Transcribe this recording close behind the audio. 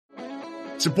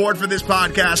Support for this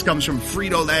podcast comes from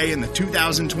Frito-Lay and the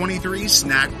 2023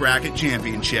 Snack Bracket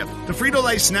Championship. The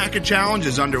Frito-Lay Snack Challenge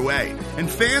is underway, and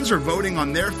fans are voting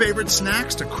on their favorite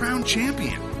snacks to crown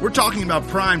champion. We're talking about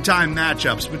prime-time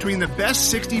matchups between the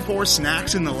best 64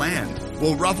 snacks in the land.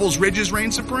 Will Ruffles Ridges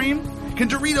reign supreme? Can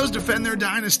Doritos defend their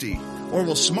dynasty? Or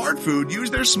will Smart Food use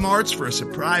their smarts for a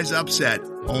surprise upset?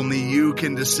 Only you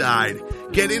can decide.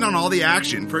 Get in on all the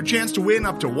action for a chance to win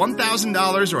up to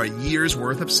 $1,000 or a year's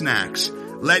worth of snacks.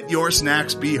 Let your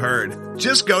snacks be heard.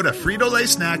 Just go to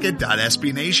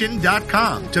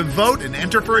fritolaysnacket.sbnation.com to vote and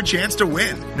enter for a chance to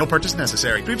win. No purchase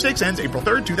necessary. Sweepstakes ends April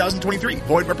 3rd, 2023.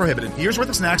 Void where prohibited. Year's worth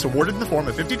of snacks awarded in the form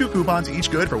of 52 coupons, each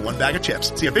good for one bag of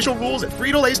chips. See official rules at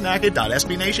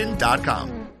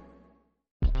fritolaysnacket.sbnation.com.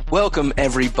 Welcome,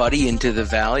 everybody, into the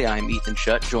Valley. I'm Ethan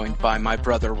Schutt, joined by my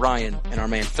brother Ryan and our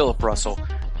man Philip Russell.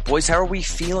 Boys, how are we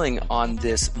feeling on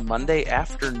this Monday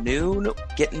afternoon?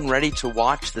 Getting ready to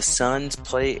watch the Suns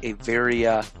play a very,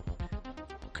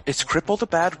 it's crippled a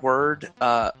bad word,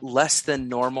 less than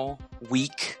normal,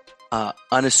 weak,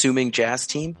 unassuming Jazz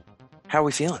team. How are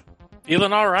we feeling?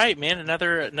 Feeling all right, man.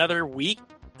 Another week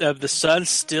of the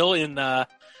Suns still in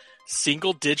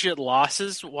single-digit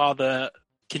losses while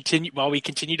we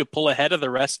continue to pull ahead of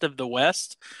the rest of the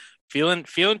West. Feeling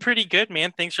pretty good,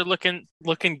 man. Things are looking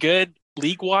good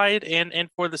league-wide and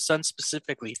for the Suns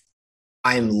specifically.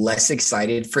 I am less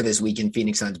excited for this week in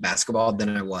Phoenix Suns basketball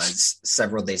than I was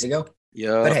several days ago.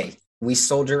 Yeah. But hey, we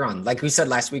soldier on. Like we said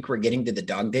last week, we're getting to the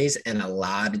dog days, and a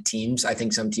lot of teams, I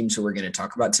think some teams who we're going to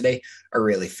talk about today, are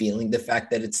really feeling the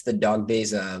fact that it's the dog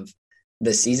days of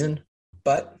the season.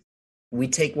 But we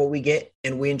take what we get,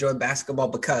 and we enjoy basketball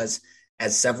because,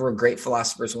 as several great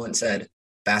philosophers once said,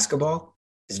 basketball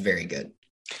is very good.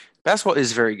 Basketball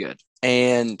is very good.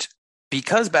 And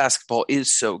because basketball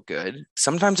is so good,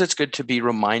 sometimes it's good to be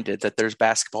reminded that there's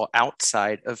basketball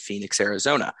outside of Phoenix,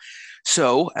 Arizona.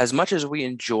 So as much as we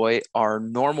enjoy our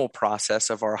normal process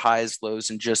of our highs, lows,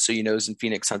 and just so you know, in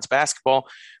Phoenix Suns basketball,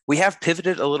 we have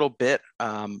pivoted a little bit.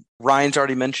 Ryan's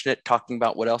already mentioned it, talking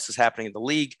about what else is happening in the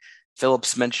league.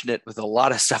 Phillips mentioned it with a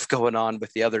lot of stuff going on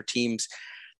with the other teams.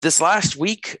 This last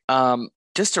week,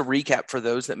 just to recap for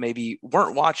those that maybe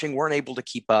weren't watching, weren't able to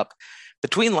keep up,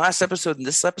 between last episode and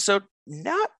this episode,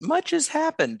 not much has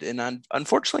happened. And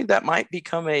unfortunately, that might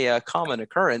become a common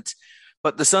occurrence.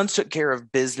 But the Suns took care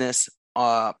of business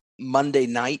Monday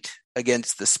night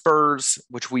against the Spurs,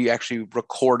 which we actually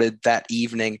recorded that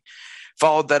evening.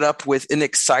 Followed that up with an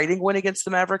exciting win against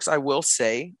the Mavericks, I will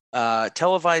say.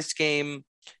 Televised game.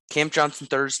 Camp Johnson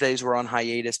Thursdays were on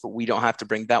hiatus, but we don't have to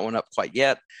bring that one up quite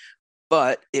yet.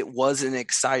 But it was an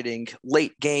exciting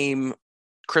late game.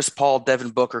 Chris Paul, Devin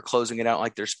Booker closing it out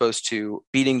like they're supposed to.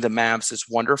 Beating the Mavs is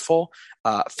wonderful.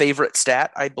 Favorite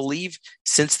stat, I believe,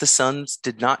 since the Suns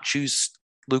did not choose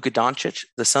Luka Doncic,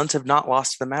 the Suns have not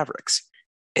lost to the Mavericks.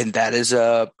 And that is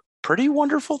a pretty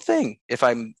wonderful thing, if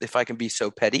I can be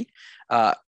so petty.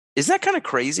 Isn't that kind of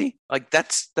crazy? Like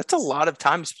that's a lot of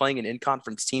times playing an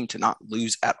in-conference team to not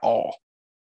lose at all.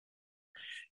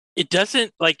 It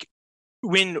doesn't, like,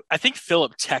 when I think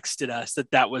Philip texted us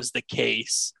that was the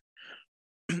case,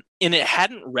 and it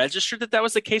hadn't registered that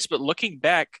was the case, but looking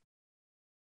back,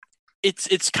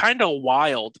 it's kind of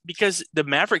wild because the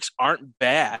Mavericks aren't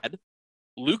bad.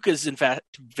 Luka's, in fact,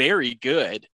 very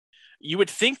good. You would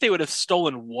think they would have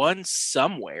stolen one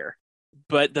somewhere,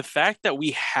 but the fact that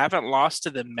we haven't lost to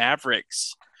the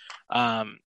Mavericks,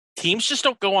 teams just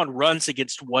don't go on runs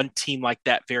against one team like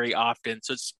that very often.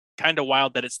 So it's kind of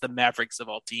wild that it's the Mavericks of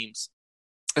all teams.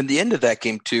 And the end of that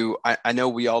game, too, I know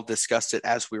we all discussed it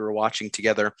as we were watching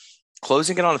together,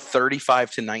 closing it on a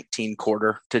 35-19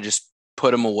 quarter to just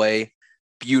put them away.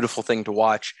 Beautiful thing to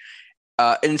watch.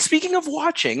 And speaking of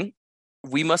watching,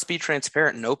 we must be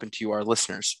transparent and open to you, our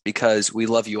listeners, because we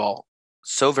love you all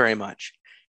so very much.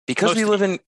 Because we live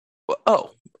in –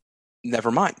 oh,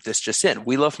 never mind. This just in.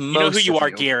 We love most of you. You know who you are,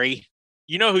 Gary.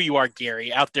 You know who you are,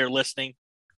 Gary, out there listening.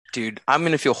 Dude, I'm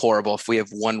going to feel horrible if we have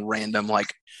one random,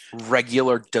 like,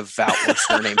 regular devout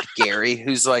listener named Gary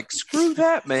who's like, screw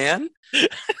that, man.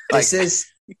 This is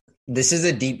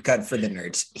a deep cut for the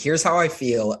nerds. Here's how I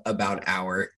feel about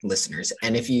our listeners.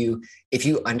 And if you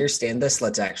understand this,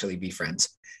 let's actually be friends.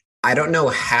 I don't know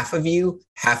half of you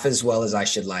half as well as I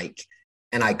should like.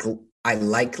 And I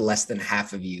like less than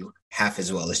half of you half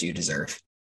as well as you deserve.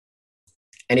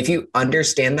 And if you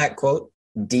understand that quote,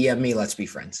 DM me, let's be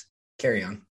friends. Carry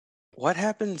on. What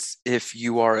happens if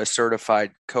you are a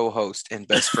certified co-host and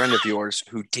best friend of yours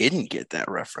who didn't get that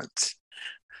reference?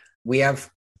 We have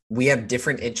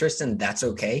different interests, and that's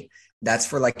okay. That's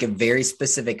for like a very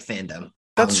specific fandom.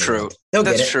 That's true.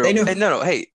 That's true. Hey, no.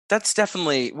 Hey, that's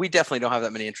we definitely don't have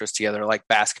that many interests together, like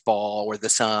basketball or the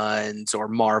Suns or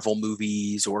Marvel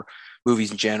movies or movies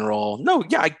in general. No,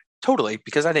 yeah, totally,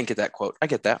 because I didn't get that quote. I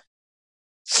get that.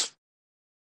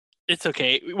 It's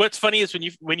okay. What's funny is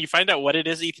when you find out what it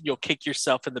is, Ethan, you'll kick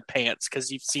yourself in the pants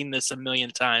because you've seen this a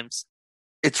million times.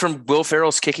 It's from Will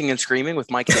Ferrell's Kicking and Screaming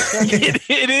with Mike Ditka.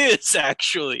 It is,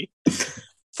 actually.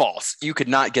 False. You could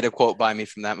not get a quote by me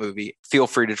from that movie. Feel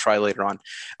free to try later on.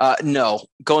 No,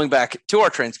 going back to our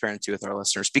transparency with our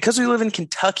listeners, because we live in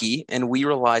Kentucky and we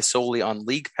rely solely on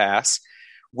League Pass,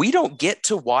 we don't get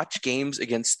to watch games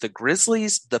against the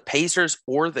Grizzlies, the Pacers,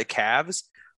 or the Cavs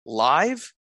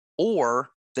live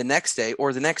or the next day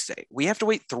or the next day. We have to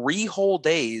wait 3 whole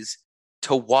days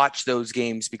to watch those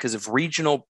games because of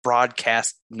regional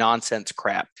broadcast nonsense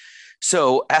crap.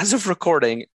 So as of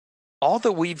recording, all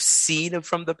that we've seen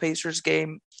from the Pacers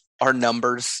game are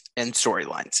numbers and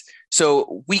storylines.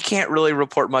 So we can't really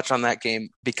report much on that game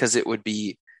because it would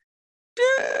be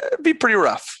pretty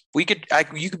rough. You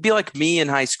could be like me in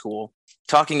high school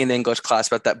talking in English class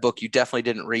about that book you definitely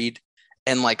didn't read.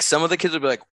 And like some of the kids would be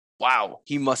like, wow,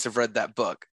 he must have read that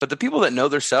book. But the people that know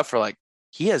their stuff are like,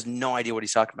 he has no idea what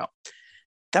he's talking about.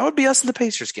 That would be us in the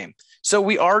Pacers game. So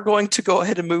we are going to go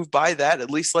ahead and move by that,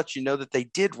 at least let you know that they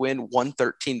did win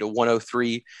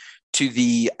 113-103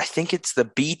 to I think it's the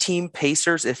B team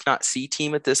Pacers, if not C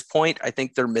team at this point. I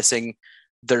think they're missing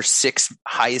their 6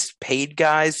 highest paid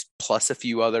guys plus a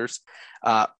few others.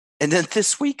 And then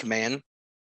this week, man,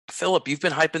 Philip, you've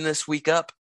been hyping this week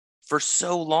up for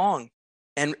so long.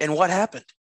 And what happened?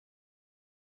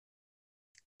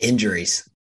 Injuries.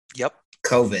 Yep.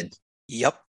 COVID.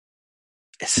 Yep.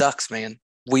 It sucks, man.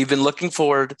 We've been looking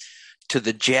forward to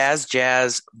the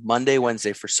Jazz Monday,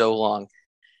 Wednesday for so long.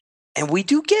 And we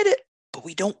do get it, but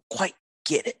we don't quite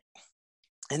get it.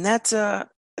 And that's a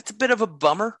bit of a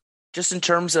bummer just in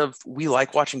terms of we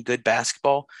like watching good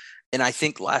basketball. And I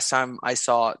think last time I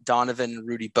saw Donovan and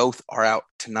Rudy both are out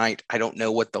tonight. I don't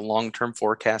know what the long-term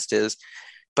forecast is,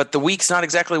 but the week's not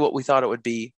exactly what we thought it would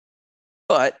be.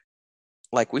 But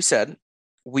like we said,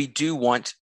 we do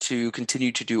want to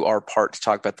continue to do our part to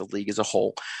talk about the league as a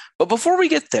whole. But before we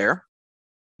get there,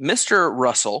 Mr.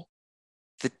 Russell,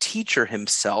 the teacher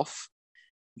himself,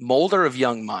 molder of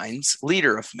young minds,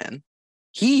 leader of men,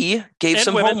 he gave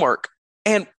some homework.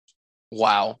 And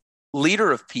wow,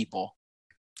 leader of people.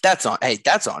 That's on me.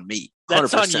 100%.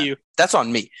 That's on you. That's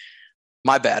on me.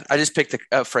 My bad. I just picked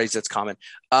a phrase that's common.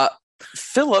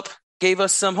 Philip gave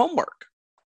us some homework.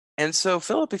 And so,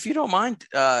 Philip, if you don't mind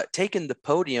taking the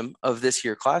podium of this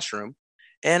here classroom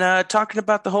and talking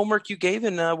about the homework you gave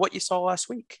and what you saw last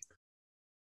week.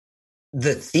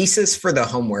 The thesis for the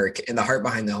homework and the heart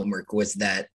behind the homework was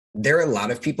that there are a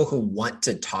lot of people who want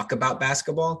to talk about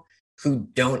basketball who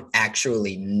don't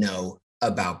actually know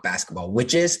about basketball,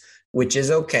 which is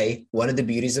okay. One of the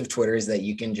beauties of Twitter is that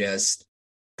you can just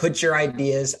put your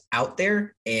ideas out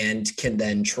there and can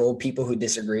then troll people who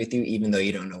disagree with you, even though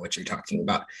you don't know what you're talking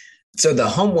about. So the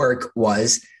homework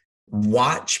was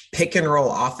watch pick and roll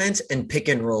offense and pick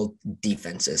and roll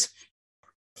defenses.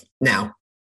 Now,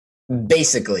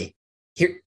 basically,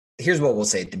 here's what we'll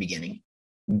say at the beginning.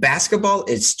 Basketball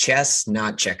is chess,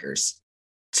 not checkers.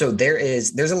 So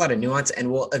there's a lot of nuance,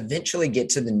 and we'll eventually get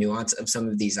to the nuance of some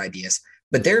of these ideas.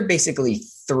 But there are basically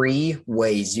 3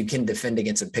 ways you can defend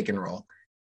against a pick and roll.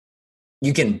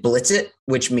 You can blitz it,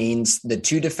 which means the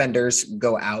 2 defenders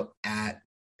go out at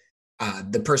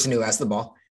the person who has the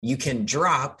ball. You can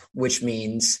drop, which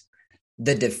means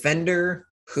the defender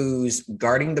who's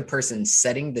guarding the person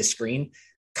setting the screen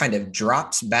kind of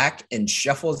drops back and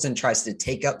shuffles and tries to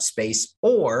take up space.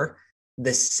 Or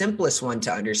the simplest one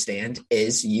to understand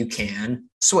is you can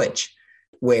switch,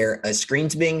 where a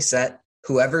screen's being set,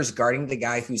 whoever's guarding the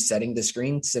guy who's setting the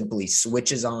screen simply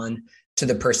switches on to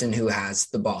the person who has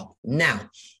the ball. Now,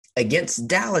 against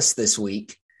Dallas this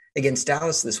week,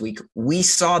 we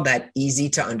saw that easy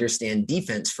to understand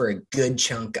defense for a good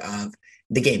chunk of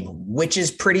the game, which is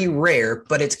pretty rare,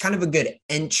 but it's kind of a good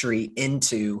entry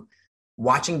into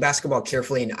watching basketball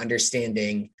carefully and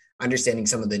understanding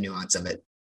some of the nuance of it.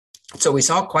 So we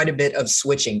saw quite a bit of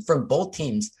switching from both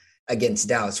teams against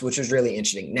Dallas, which was really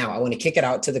interesting. Now, I want to kick it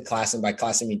out to the class, and by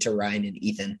class I mean to Ryan and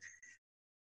Ethan.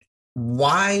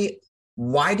 Why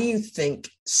do you think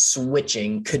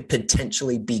switching could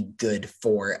potentially be good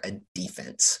for a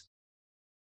defense?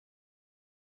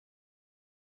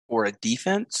 For a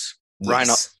defense? Yes. Ryan,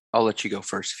 I'll let you go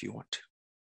first if you want to.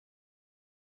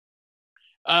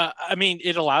 I mean,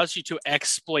 it allows you to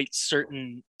exploit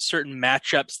certain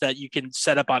matchups that you can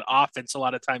set up on offense a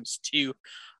lot of times too.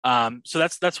 So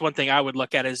that's one thing I would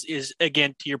look at is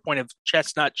again, to your point of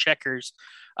chess, not checkers.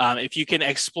 If you can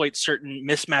exploit certain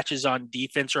mismatches on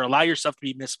defense or allow yourself to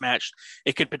be mismatched,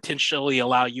 it could potentially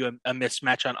allow you a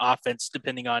mismatch on offense,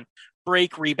 depending on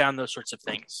break, rebound, those sorts of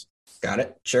things. Got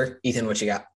it. Sure. Ethan, what you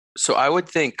got? So I would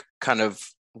think kind of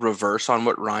reverse on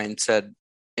what Ryan said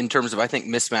in terms of, I think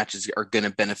mismatches are going to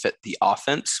benefit the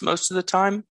offense most of the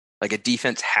time. Like a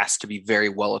defense has to be very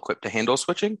well equipped to handle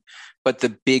switching, but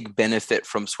the big benefit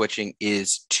from switching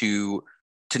is to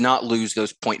not lose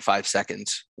those 0.5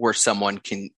 seconds where someone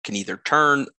can either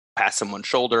turn, pass someone's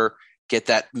shoulder, get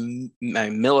that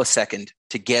millisecond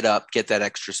to get up, get that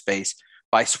extra space.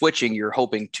 By switching, you're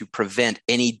hoping to prevent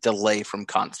any delay from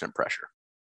constant pressure.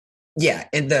 Yeah,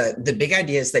 and the big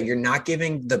idea is that you're not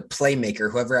giving the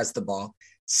playmaker, whoever has the ball,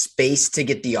 space to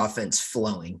get the offense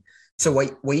flowing. So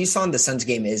what you saw in the Suns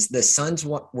game is the Suns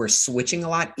were switching a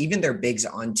lot, even their bigs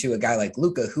onto a guy like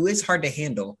Luka, who is hard to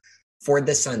handle for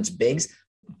the Suns bigs.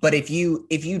 But if you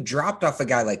dropped off a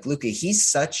guy like Luka, he's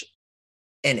such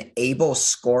an able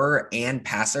scorer and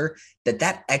passer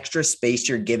that extra space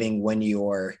you're giving when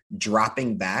you're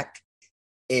dropping back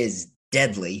is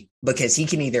deadly, because he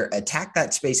can either attack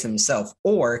that space himself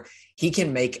or he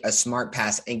can make a smart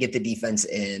pass and get the defense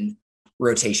in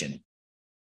rotation.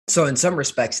 So in some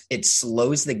respects, it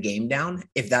slows the game down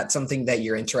if that's something that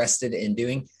you're interested in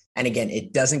doing. And again,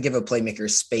 it doesn't give a playmaker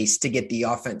space to get the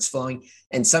offense flowing.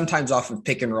 And sometimes off of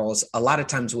pick and rolls, a lot of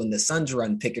times when the Suns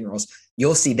run pick and rolls,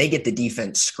 you'll see they get the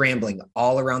defense scrambling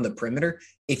all around the perimeter.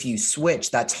 If you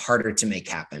switch, that's harder to make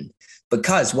happen,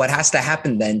 because what has to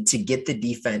happen then to get the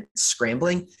defense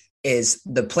scrambling is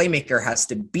the playmaker has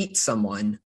to beat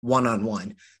someone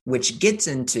one-on-one, which gets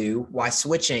into why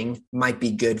switching might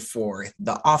be good for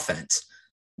the offense.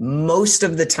 Most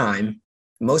of the time,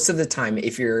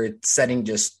 if you're setting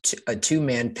just a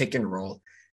two-man pick and roll,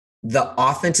 the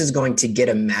offense is going to get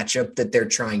a matchup that they're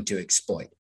trying to exploit.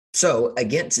 So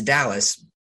against Dallas,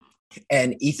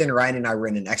 and Ethan, Ryan, and I were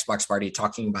in an Xbox party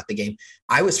talking about the game,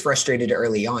 I was frustrated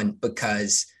early on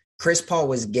because Chris Paul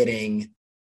was getting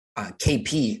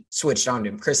KP switched on to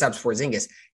him, Kristaps Porzingis.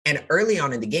 And early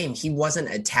on in the game, he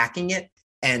wasn't attacking it.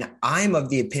 And I'm of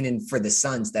the opinion for the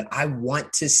Suns that I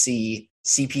want to see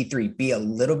CP3 be a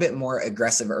little bit more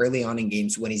aggressive early on in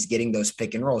games when he's getting those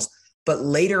pick and rolls. But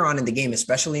later on in the game,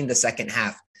 especially in the second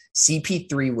half,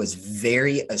 CP3 was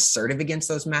very assertive against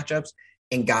those matchups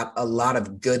and got a lot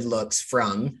of good looks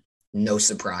from, no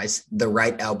surprise, the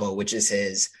right elbow, which is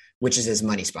his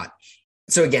money spot.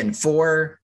 So again,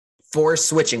 for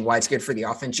switching, why it's good for the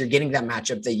offense, you're getting that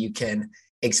matchup that you can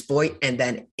exploit. And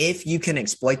then if you can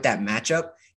exploit that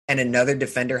matchup and another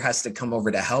defender has to come over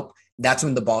to help, that's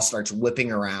when the ball starts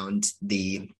whipping around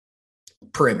the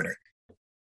perimeter.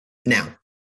 Now,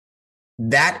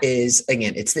 that is,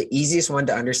 again, it's the easiest one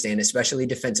to understand, especially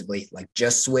defensively, like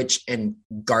just switch and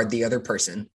guard the other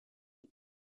person.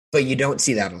 But you don't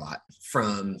see that a lot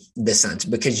from the Suns,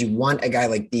 because you want a guy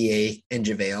like BA and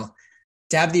JaVale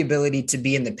to have the ability to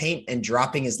be in the paint, and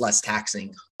dropping is less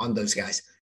taxing on those guys.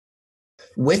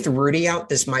 With Rudy out,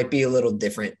 this might be a little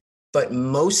different, but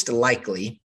most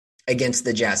likely against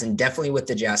the Jazz, and definitely with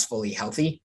the Jazz fully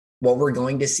healthy, what we're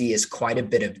going to see is quite a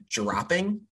bit of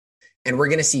dropping. And we're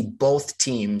going to see both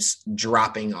teams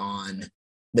dropping on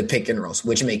the pick and rolls,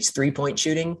 which makes 3-point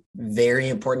shooting very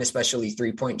important, especially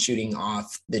 3-point shooting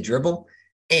off the dribble.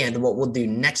 And what we'll do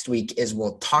next week is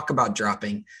we'll talk about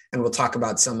dropping, and we'll talk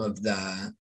about some of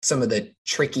the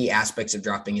tricky aspects of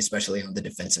dropping, especially on the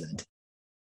defensive end.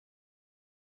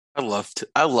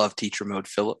 I love teacher mode,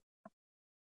 Philip.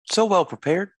 So well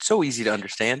prepared, so easy to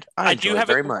understand. I do have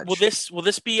it very much. Will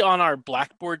this be on our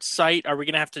Blackboard site? Are we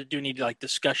going to have to do any like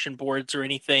discussion boards or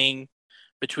anything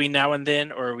between now and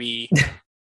then, or are we?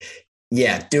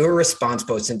 Yeah, do a response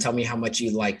post and tell me how much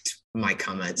you liked my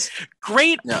comments.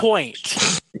 Great point.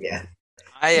 Yeah.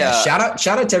 Shout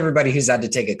out to everybody who's had to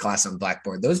take a class on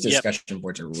Blackboard. Those discussion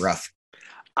boards are rough.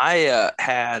 I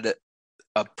had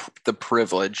the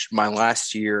privilege my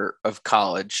last year of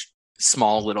college,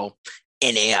 small little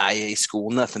NAIA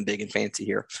school, nothing big and fancy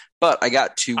here, but I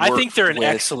got to work. I think they're an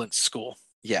excellent school.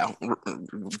 Yeah,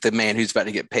 the man who's about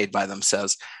to get paid by them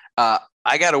says. I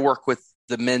got to work with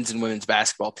the men's and women's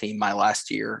basketball team my last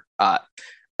year.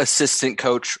 Assistant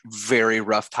coach, very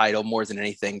rough title, more than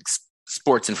anything,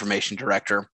 sports information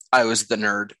director. I was the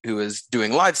nerd who was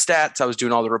doing live stats. I was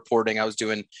doing all the reporting. I was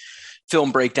doing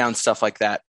film breakdown, stuff like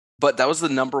that. But that was the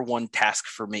number one task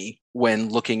for me when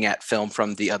looking at film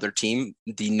from the other team.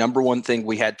 The number one thing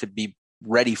we had to be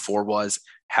ready for was,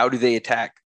 how do they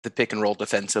attack the pick and roll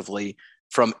defensively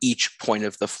from each point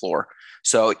of the floor?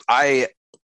 So I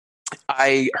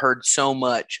heard so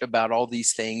much about all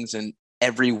these things, and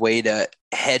every way to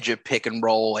hedge a pick and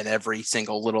roll and every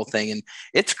single little thing. And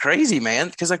it's crazy, man,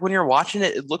 because like when you're watching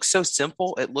it, it looks so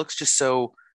simple. It looks just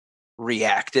so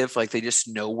reactive, like they just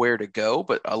know where to go.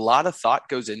 But a lot of thought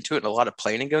goes into it and a lot of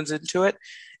planning goes into it.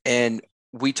 And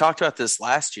we talked about this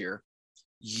last year.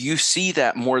 You see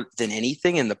that more than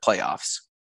anything in the playoffs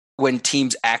when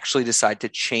teams actually decide to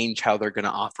change how they're going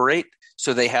to operate.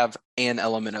 So they have an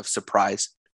element of surprise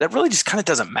that really just kind of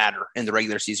doesn't matter in the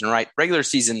regular season, right? Regular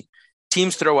season,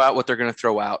 teams throw out what they're going to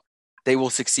throw out. They will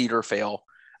succeed or fail.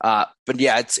 But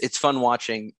yeah, it's fun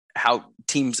watching how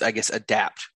teams, I guess,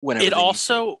 adapt whenever. It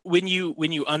also, when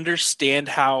you understand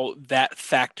how that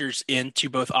factors into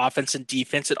both offense and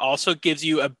defense, it also gives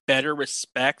you a better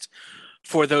respect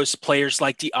for those players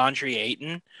like DeAndre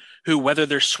Ayton, who, whether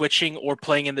they're switching or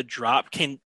playing in the drop,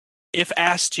 can, if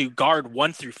asked to, guard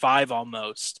 1 through 5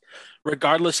 almost,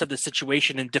 regardless of the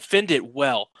situation, and defend it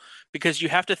well. Because you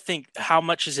have to think how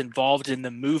much is involved in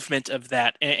the movement of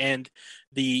that and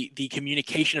the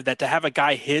communication of that. To have a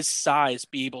guy his size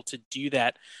be able to do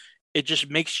that, it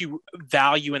just makes you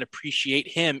value and appreciate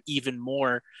him even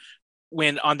more,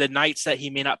 when on the nights that he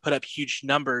may not put up huge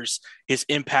numbers, his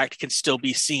impact can still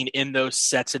be seen in those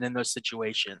sets and in those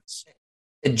situations.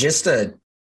 Just to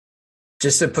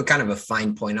put kind of a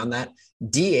fine point on that,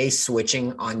 DA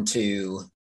switching onto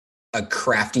a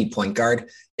crafty point guard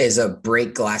is a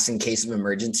break glass in case of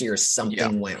emergency or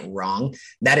something went wrong.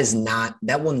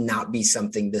 That will not be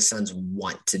something the Suns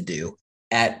want to do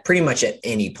at pretty much at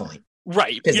any point.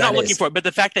 Right. You're not looking for it, but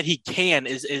the fact that he can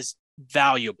is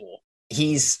valuable.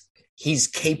 He's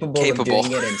capable of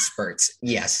doing it in spurts.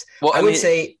 Yes. Well, I would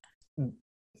say,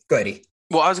 go ahead.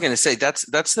 Well, I was going to say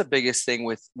that's the biggest thing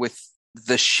with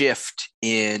the shift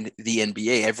in the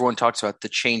NBA. Everyone talks about the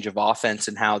change of offense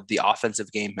and how the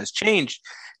offensive game has changed.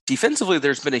 Defensively,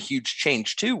 there's been a huge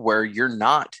change too, where you're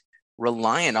not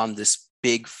reliant on this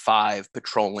big five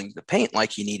patrolling the paint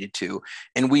like you needed to.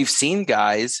 And we've seen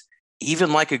guys,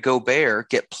 even like a Gobert,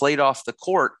 get played off the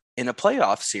court in a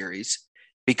playoff series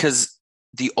because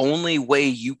the only way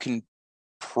you can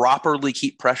properly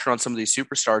keep pressure on some of these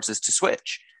superstars is to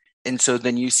switch. And so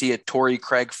then you see a Torrey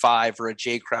Craig 5 or a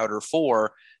Jay Crowder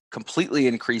 4 completely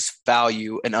increase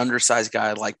value. An undersized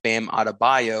guy like Bam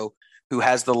Adebayo, who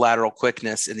has the lateral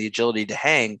quickness and the agility to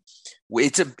hang.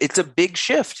 It's a big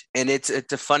shift. And it's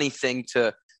a funny thing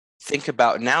to think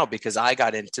about now, because I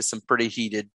got into some pretty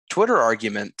heated Twitter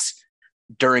arguments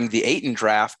during the Ayton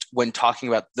draft when talking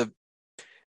about the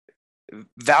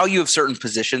value of certain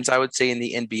positions, I would say, in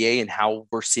the NBA and how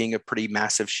we're seeing a pretty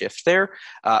massive shift there.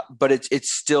 But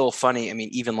it's still funny. I mean,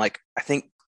 even like, I think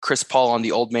Chris Paul on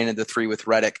the Old Man of the Three with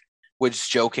Redick was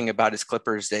joking about his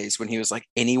Clippers days when he was like,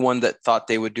 anyone that thought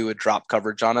they would do a drop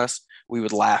coverage on us, we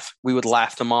would laugh. We would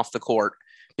laugh them off the court,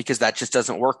 because that just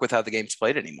doesn't work with how the game's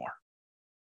played anymore.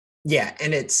 Yeah,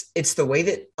 and it's the way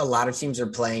that a lot of teams are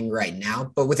playing right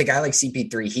now. But with a guy like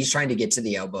CP3, he's trying to get to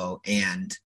the elbow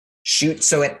and shoot.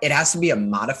 So it has to be a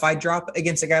modified drop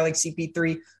against a guy like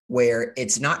CP3, where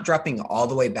it's not dropping all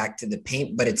the way back to the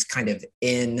paint, but it's kind of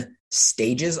in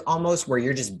stages almost, where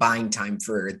you're just buying time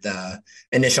for the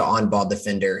initial on-ball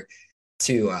defender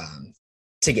to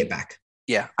get back.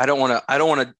 Yeah, I don't want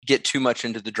to get too much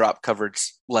into the drop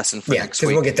coverage lesson for next week.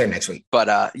 Because we'll get there next week.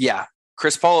 But yeah,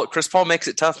 Chris Paul makes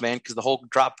it tough, man, because the whole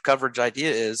drop coverage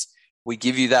idea is we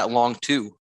give you that long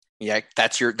two. Yeah,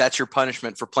 that's your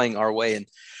punishment for playing our way. And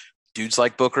dudes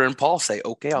like Booker and Paul say,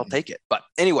 okay, I'll take it. But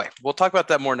anyway, we'll talk about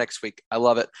that more next week. I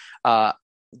love it.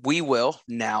 We will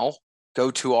now go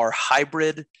to our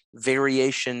hybrid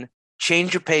variation,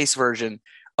 change of pace version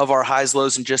of our highs,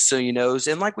 lows, and just so you knows.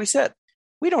 And like we said,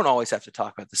 we don't always have to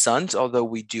talk about the Suns, although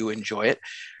we do enjoy it.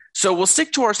 So we'll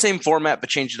stick to our same format, but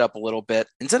change it up a little bit.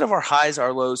 Instead of our highs,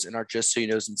 our lows, and our just so you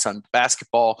knows in Suns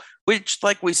basketball, which,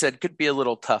 like we said, could be a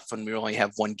little tough when we only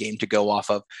have one game to go off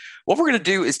of. What we're going to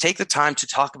do is take the time to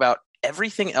talk about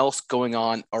everything else going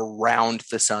on around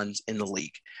the Suns in the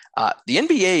league. The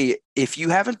NBA, if you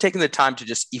haven't taken the time to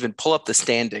just even pull up the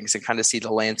standings and kind of see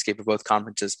the landscape of both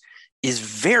conferences, is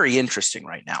very interesting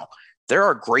right now. There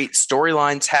are great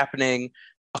storylines happening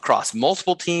across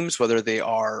multiple teams, whether they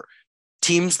are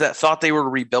teams that thought they were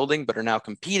rebuilding but are now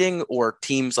competing, or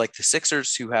teams like the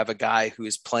Sixers who have a guy who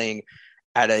is playing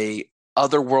at a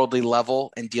otherworldly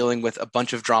level and dealing with a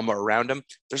bunch of drama around him.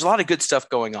 There's a lot of good stuff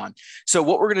going on. So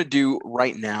what we're going to do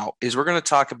right now is we're going to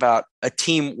talk about a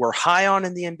team we're high on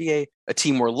in the NBA, a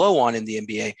team we're low on in the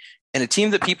NBA, and a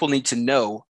team that people need to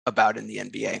know about in the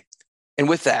NBA. And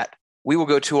with that, we will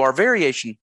go to our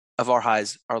variation of our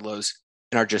highs, our lows,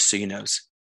 and our just so you knows.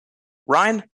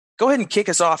 Ryan, go ahead and kick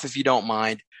us off if you don't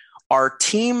mind. Our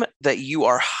team that you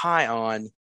are high on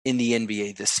in the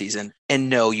NBA this season. And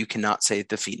no, you cannot say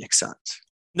the Phoenix Suns.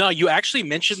 No, you actually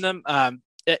mentioned them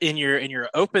in your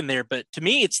open there, but to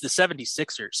me, it's the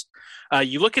 76ers.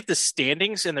 You look at the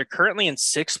standings, and they're currently in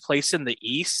 6th place in the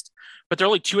East, but they're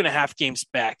only 2.5 games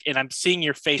back. And I'm seeing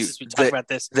your face as we talk about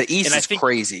this. The East is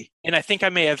crazy. And I think I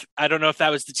don't know if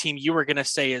that was the team you were going to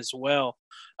say as well.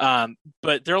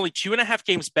 But they're only 2.5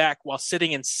 games back while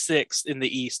sitting in 6th in the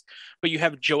East. But you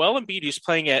have Joel Embiid, who's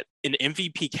playing at an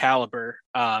MVP caliber.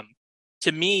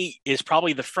 To me, is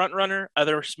probably the front runner.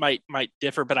 Others might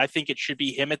differ, but I think it should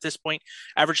be him at this point,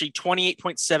 averaging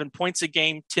 28.7 points a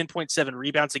game, 10.7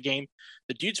 rebounds a game.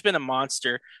 The dude's been a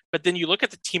monster. But then you look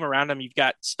at the team around him. You've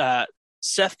got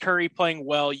Seth Curry playing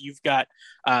well. You've got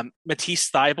Matisse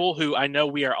Thybulle, who I know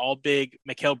we are all big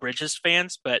Mikal Bridges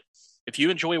fans, but if you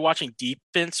enjoy watching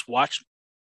defense, watch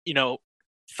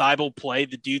Thybulle play.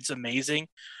 The dude's amazing.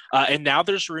 And now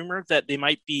there's rumor that they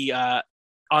might be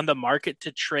on the market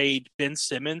to trade Ben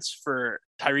Simmons for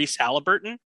Tyrese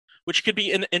Halliburton, which could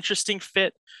be an interesting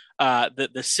fit.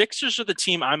 The Sixers are the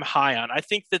team I'm high on. I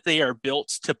think that they are built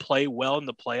to play well in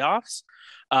the playoffs.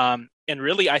 And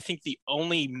really, I think the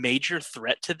only major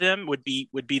threat to them would be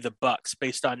the Bucks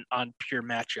based on pure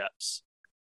matchups.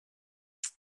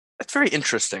 That's very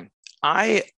interesting.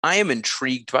 I am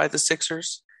intrigued by the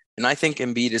Sixers, and I think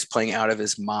Embiid is playing out of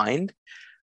his mind.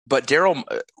 But Daryl,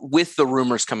 with the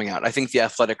rumors coming out, I think The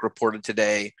Athletic reported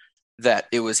today that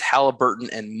it was Halliburton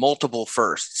and multiple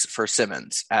firsts for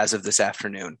Simmons as of this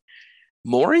afternoon.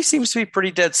 Morey seems to be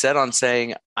pretty dead set on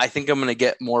saying, I think I'm going to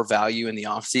get more value in the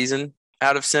offseason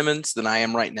out of Simmons than I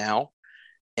am right now.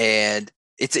 And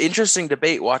it's an interesting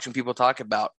debate watching people talk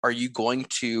about, are you going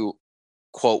to,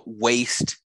 quote,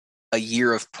 waste a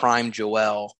year of prime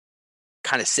Joel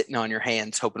kind of sitting on your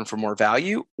hands hoping for more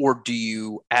value, or do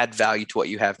you add value to what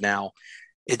you have now?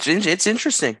 It's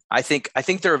interesting. I think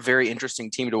they're a very interesting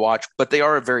team to watch, but they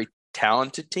are a very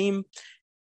talented team.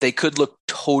 They could look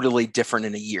totally different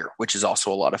in a year, which is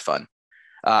also a lot of fun.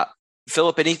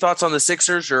 Philip, any thoughts on the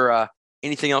Sixers, or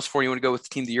anything else for you want to go with the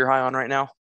team that you're high on right now?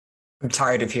 I'm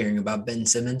tired of hearing about Ben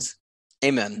Simmons.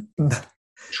 Amen.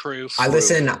 True. I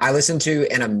listen to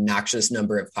an obnoxious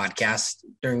number of podcasts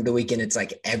during the weekend. It's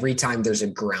like every time there's a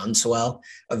groundswell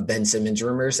of Ben Simmons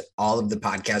rumors, all of the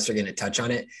podcasts are going to touch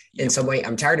on it in some way.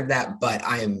 I'm tired of that, but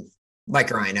I am like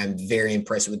Ryan. I'm very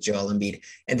impressed with Joel Embiid.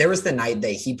 And there was the night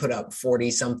that he put up 40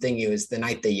 something. It was the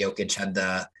night that Jokic had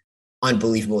the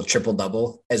unbelievable triple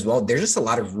double as well. There's just a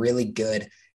lot of really good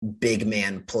big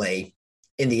man play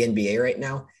in the NBA right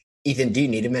now. Ethan, do you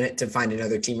need a minute to find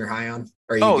another team you're high on?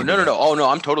 No. Oh no,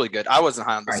 I'm totally good. I wasn't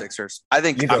high on the Sixers. I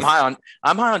think I'm high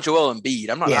on Joel Embiid.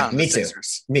 I'm not high on the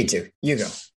Sixers. Me too. You go.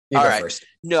 All right. First.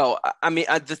 No, I mean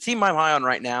the team I'm high on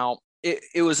right now.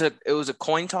 It was a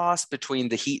coin toss between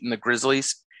the Heat and the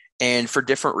Grizzlies, and for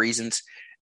different reasons.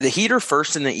 The Heat are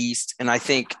first in the East, and I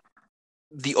think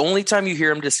the only time you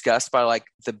hear them discussed by like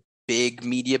the big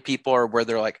media people are where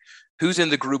they're like, who's in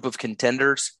the group of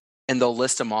contenders, and they'll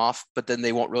list them off, but then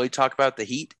they won't really talk about the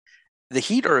Heat. The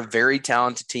Heat are a very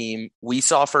talented team. We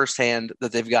saw firsthand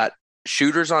that they've got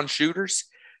shooters on shooters,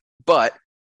 but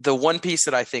the one piece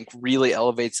that I think really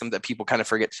elevates them that people kind of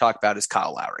forget to talk about is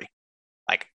Kyle Lowry.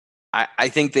 Like, I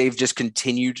think they've just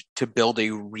continued to build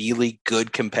a really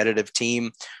good competitive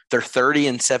team. They're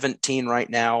 30-17 right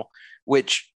now,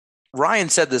 which Ryan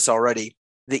said this already.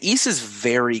 The East is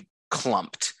very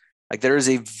clumped. Like, there is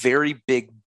a very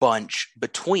big bunch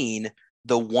between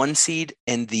the 1 seed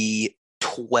and the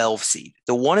 12 seed.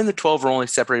 The 1 and the 12 are only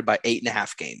separated by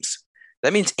 8.5 games.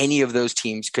 That means any of those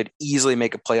teams could easily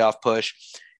make a playoff push.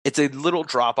 It's a little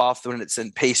drop off when it's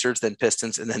in Pacers, then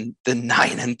Pistons, and then the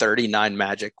 9-39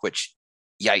 Magic, which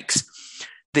yikes.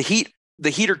 The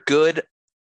Heat are good.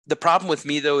 The problem with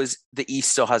me though is the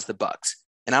East still has the Bucks.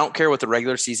 And I don't care what the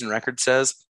regular season record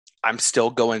says. I'm still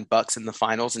going Bucks in the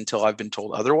finals until I've been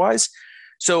told otherwise.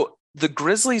 So the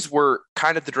Grizzlies were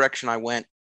kind of the direction I went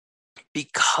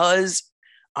because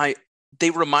they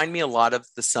remind me a lot of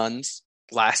the Suns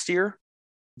last year.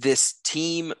 This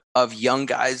team of young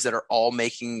guys that are all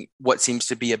making what seems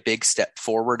to be a big step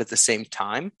forward at the same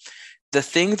time. The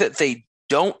thing that they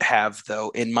don't have, though,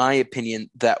 in my opinion,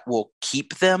 that will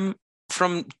keep them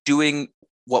from doing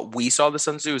what we saw the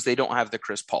Suns do is they don't have the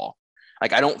Chris Paul.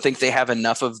 Like, I don't think they have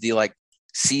enough of the like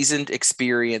seasoned,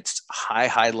 experienced,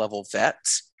 high level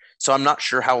vets. So I'm not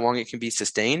sure how long it can be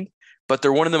sustained, but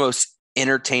they're one of the most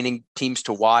entertaining teams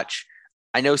to watch.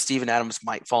 I know Steven Adams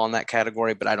might fall in that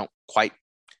category, but I don't quite.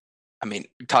 I mean,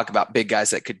 talk about big guys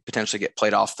that could potentially get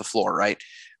played off the floor, right?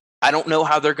 I don't know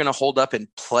how they're going to hold up in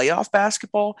playoff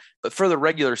basketball, but for the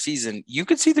regular season, you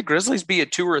could see the Grizzlies be a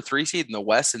 2 or a 3 seed in the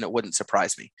West, and it wouldn't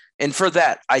surprise me. And for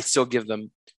that, I still give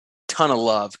them a ton of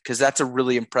love because that's a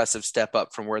really impressive step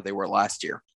up from where they were last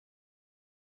year.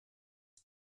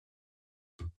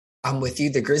 I'm with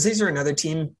you. The Grizzlies are another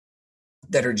team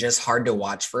that are just hard to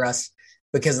watch for us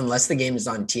because unless the game is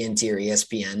on TNT or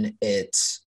ESPN,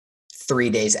 it's 3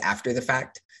 days after the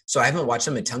fact. So I haven't watched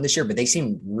them a ton this year, but they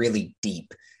seem really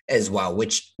deep as well,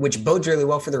 which bodes really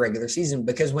well for the regular season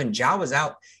because when Ja was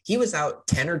out, he was out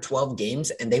 10 or 12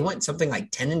 games and they went something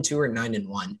like 10-2 or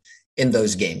 9-1 in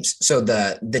those games. So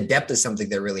the depth is something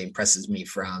that really impresses me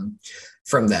from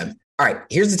them. All right,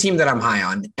 here's the team that I'm high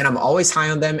on, and I'm always high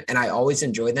on them and I always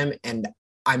enjoy them. And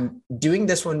I'm doing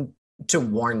this one to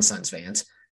warn Suns fans.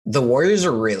 The Warriors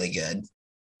are really good.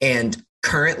 And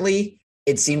currently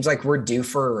it seems like we're due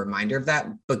for a reminder of that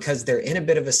because they're in a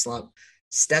bit of a slump.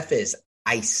 Steph is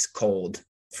ice cold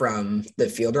from the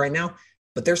field right now,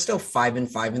 but they're still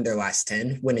 5-5 in their last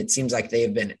 10 when it seems like they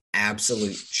have been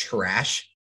absolute trash.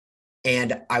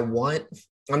 And I'm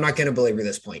not going to belabor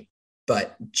this point,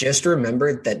 but just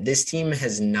remember that this team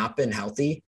has not been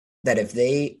healthy, that if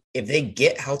they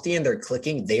get healthy and they're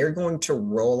clicking, they are going to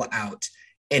roll out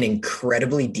an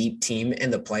incredibly deep team in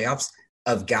the playoffs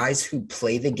of guys who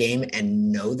play the game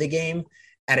and know the game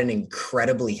at an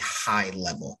incredibly high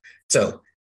level. So,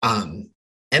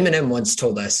 Eminem once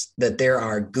told us that there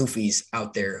are goofies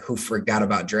out there who forgot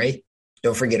about Dre.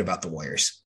 Don't forget about the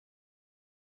Warriors.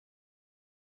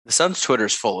 The Suns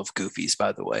Twitter's full of goofies,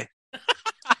 by the way.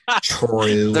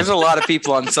 True. There's a lot of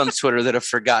people on Suns Twitter that have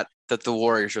forgot that the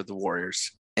Warriors are the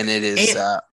Warriors, and it is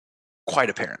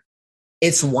quite apparent.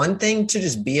 It's one thing to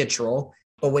just be a troll,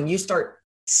 but when you start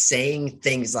saying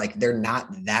things like they're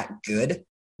not that good,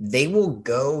 they will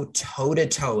go toe to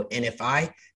toe. And if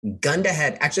I gun to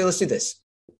head, actually, let's do this.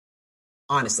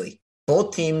 Honestly,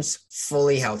 both teams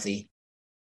fully healthy.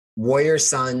 Warriors,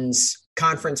 Suns,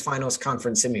 conference finals,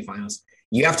 conference semifinals.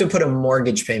 You have to put a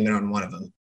mortgage payment on one of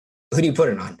them. Who do you put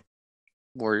it on?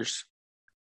 Warriors.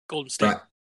 Golden State. Right.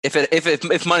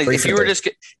 If money,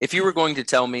 if you were going to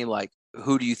tell me like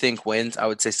who do you think wins, I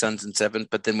would say Suns in 7.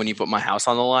 But then when you put my house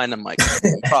on the line, I'm like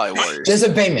probably Warriors. Just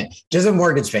a payment, just a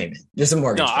mortgage payment, just a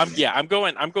mortgage. No,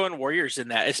 payment. I'm going Warriors in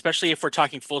that, especially if we're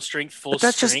talking full strength.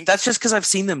 That's just because I've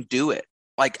seen them do it.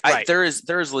 Like right. there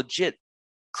is legit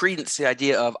credence to the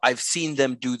idea of I've seen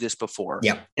them do this before.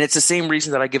 Yeah, and it's the same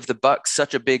reason that I give the Bucks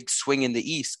such a big swing in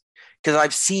the East. Because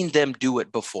I've seen them do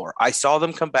it before. I saw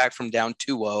them come back from down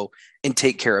 2-0 and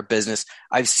take care of business.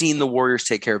 I've seen the Warriors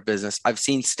take care of business. I've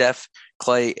seen Steph,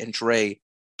 Clay, and Dre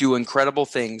do incredible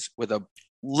things with a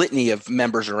litany of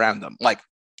members around them. Like,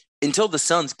 until the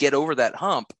Suns get over that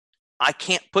hump, I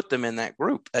can't put them in that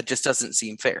group. That just doesn't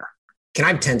seem fair. Can I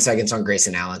have 10 seconds on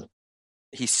Grayson Allen?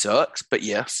 He sucks, but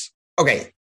yes.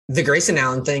 Okay, the Grayson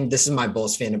Allen thing, this is my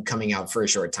Bulls fandom coming out for a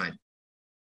short time.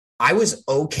 I was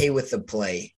okay with the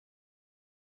play.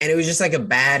 And it was just like a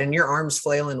bad, and your arms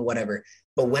flailing, whatever.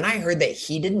 But when I heard that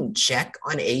he didn't check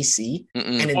on AC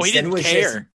and instead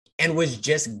was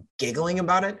just giggling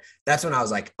about it, that's when I was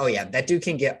like, oh yeah, that dude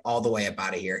can get all the way up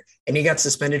out of here. And he got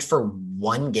suspended for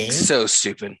 1 game. So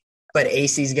stupid. But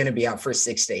AC is going to be out for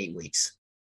 6 to 8 weeks.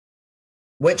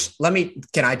 Which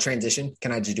can I transition?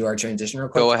 Can I just do our transition real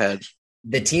quick? Go ahead.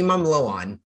 The team I'm low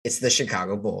on, it's the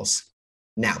Chicago Bulls.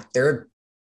 Now, there are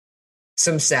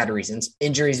some sad reasons,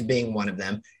 injuries being one of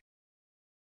them.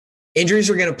 Injuries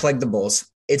are going to plague the Bulls.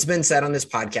 It's been said on this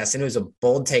podcast, and it was a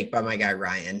bold take by my guy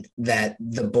Ryan, that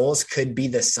the Bulls could be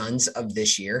the Suns of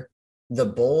this year. The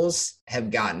Bulls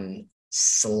have gotten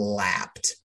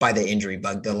slapped by the injury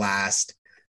bug the last,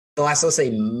 let's say,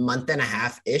 month and a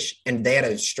half-ish, and they had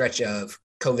a stretch of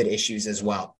COVID issues as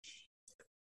well.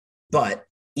 But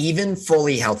even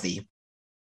fully healthy,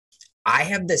 I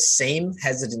have the same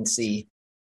hesitancy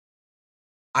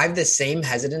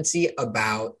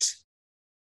about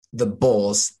the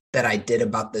Bulls that I did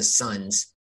about the Suns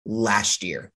last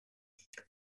year.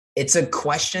 It's a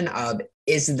question of,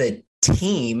 is the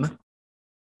team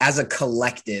as a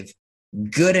collective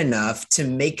good enough to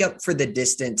make up for the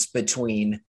distance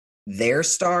between their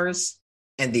stars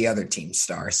and the other team's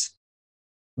stars?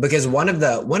 Because one of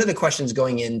the questions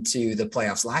going into the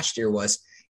playoffs last year was,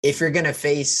 if you're going to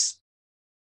face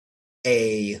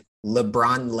a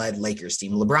LeBron-led Lakers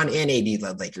team, LeBron and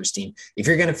AD-led Lakers team, if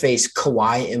you're going to face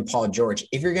Kawhi and Paul George,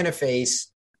 if you're going to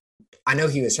face, I know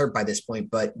he was hurt by this point,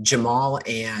 but Jamal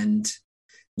and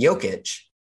Jokic,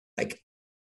 like,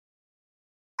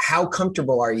 how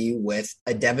comfortable are you with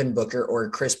a Devin Booker or a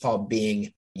Chris Paul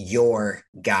being your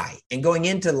guy? And going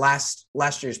into last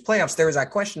year's playoffs, there was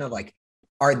that question of like,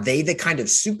 are they the kind of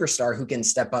superstar who can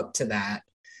step up to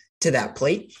that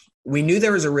plate? We knew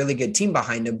there was a really good team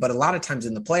behind him, but a lot of times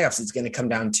in the playoffs, it's going to come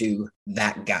down to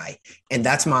that guy. And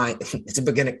that's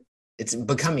it's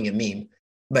becoming a meme.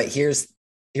 But here's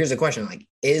a question: like,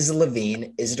 is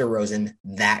LaVine, is DeRozan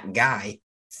that guy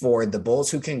for the Bulls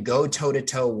who can go toe to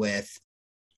toe with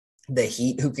the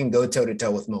Heat, who can go toe to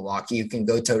toe with Milwaukee, who can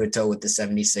go toe to toe with the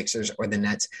 76ers or the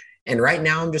Nets? And right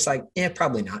now I'm just like,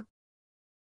 probably not.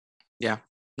 Yeah,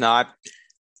 no,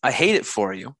 I hate it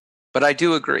for you, but I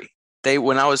do agree.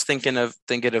 When I was thinking of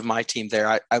my team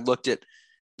there, I looked at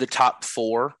the top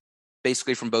 4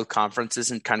 basically from both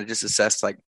conferences and kind of just assessed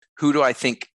like, who do I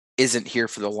think isn't here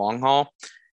for the long haul?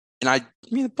 And I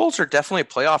mean, the Bulls are definitely a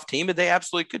playoff team, and they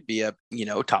absolutely could be a,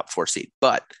 top 4 seed,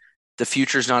 but the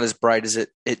future's not as bright as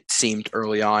it seemed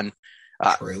early on.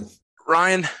 True.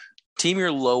 Ryan, team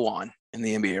you're low on in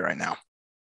the NBA right now.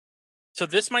 So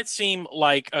this might seem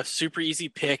like a super easy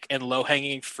pick and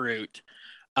low-hanging fruit.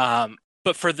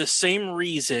 But for the same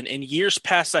reason, in years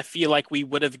past, I feel like we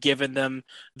would have given them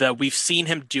we've seen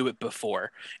him do it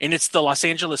before. And it's the Los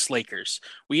Angeles Lakers.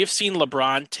 We have seen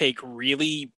LeBron take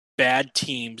really bad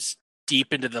teams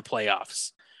deep into the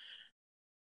playoffs.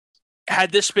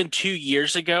 Had this been 2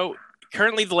 years ago,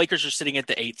 currently the Lakers are sitting at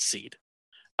the 8th seed.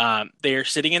 They are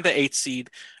sitting in the 8th seed.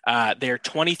 They're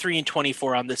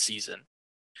 23-24 on the season.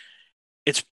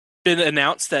 It's been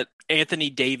announced that Anthony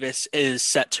Davis is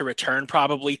set to return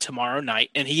probably tomorrow night,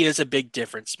 and he is a big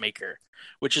difference maker,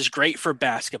 which is great for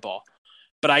basketball.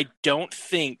 But I don't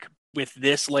think with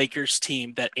this Lakers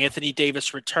team that Anthony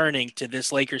Davis returning to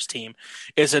this Lakers team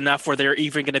is enough where they're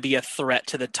even going to be a threat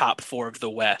to the top 4 of the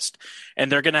West.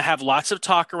 And they're going to have lots of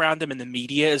talk around them, and the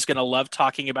media is going to love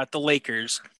talking about the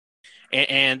Lakers.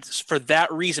 And for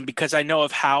that reason, because I know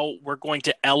of how we're going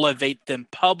to elevate them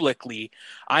publicly,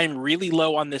 I'm really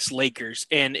low on this Lakers.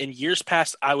 And in years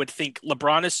past, I would think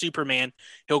LeBron is Superman.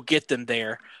 He'll get them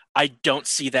there. I don't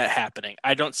see that happening.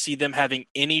 I don't see them having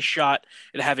any shot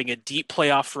at having a deep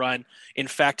playoff run. In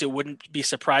fact, it wouldn't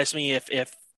surprise me if it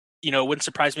wouldn't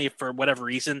surprise me if for whatever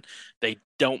reason they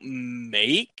don't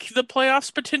make the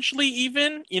playoffs potentially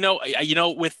even.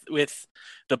 With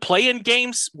the play-in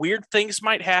games, weird things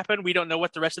might happen. We don't know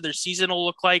what the rest of their season will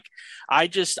look like. I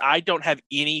don't have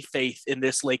any faith in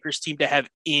this Lakers team to have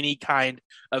any kind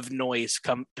of noise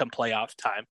come playoff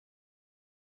time.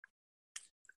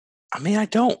 I mean, I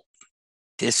don't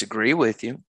disagree with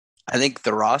you. I think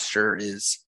the roster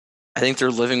I think they're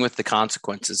living with the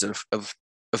consequences of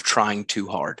trying too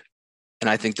hard. And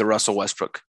I think the Russell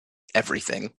Westbrook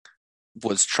everything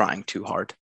was trying too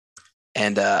hard.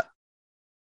 And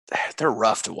they're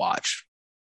rough to watch.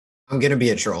 I'm going to be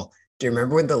a troll. Do you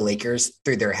remember when the Lakers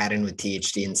threw their hat in with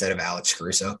THT instead of Alex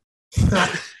Caruso?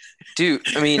 Dude,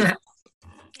 I mean,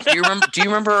 do you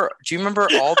remember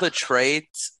all the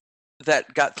trades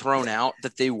that got thrown out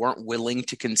that they weren't willing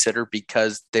to consider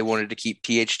because they wanted to keep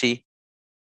THT?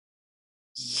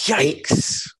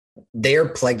 Yikes. They are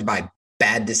plagued by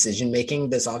bad decision making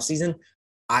this offseason.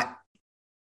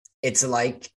 It's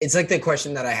like the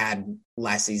question that I had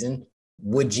last season.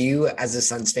 Would you, as a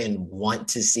Suns fan, want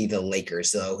to see the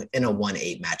Lakers though in a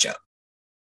 1-8 matchup?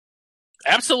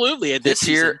 Absolutely. This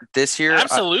year,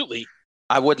 absolutely.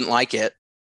 I wouldn't like it.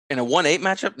 In a 1-8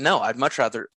 matchup, no, I'd much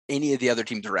rather any of the other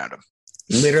teams around them.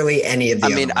 Literally any of the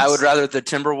other ones. I would rather the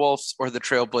Timberwolves or the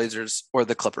Trailblazers or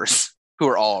the Clippers, who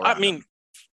are all around them.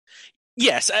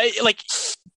 Yes,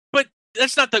 but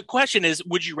that's not the question. Is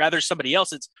would you rather somebody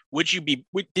else? It's would you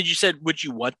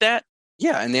want that?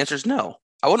 Yeah, and the answer is no.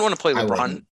 I wouldn't want to play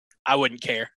LeBron. I wouldn't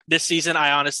care. This season,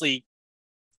 I honestly,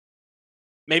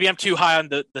 maybe I'm too high on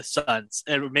the Suns,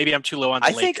 and maybe I'm too low on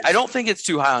the Lakers. I don't think it's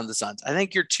too high on the Suns. I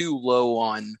think you're too low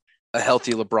on a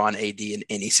healthy LeBron AD in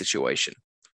any situation.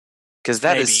 Because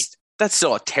that's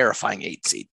still a terrifying 8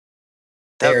 seed.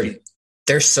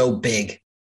 They're so big.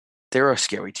 They're a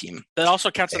scary team. That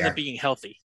also counts on them being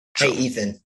healthy. Hey,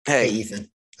 Ethan.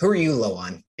 Who are you low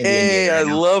on? Hey, I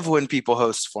love when people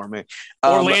host for me.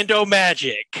 Orlando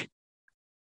Magic.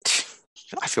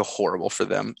 I feel horrible for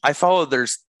them. I follow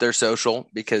their social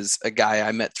because a guy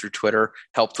I met through Twitter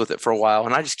helped with it for a while,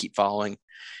 and I just keep following.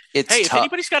 If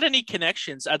anybody's got any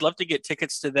connections, I'd love to get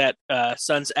tickets to that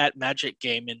Suns at Magic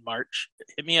game in March.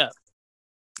 Hit me up.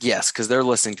 Yes, because they're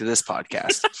listening to this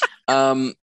podcast.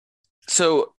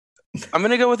 So I'm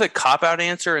going to go with a cop-out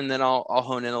answer, and then I'll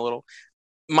hone in a little.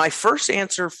 My first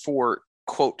answer for,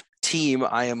 quote, team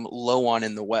I am low on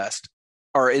in the West,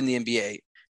 or in the NBA,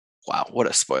 wow, what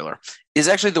a spoiler, is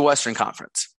actually the Western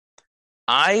Conference.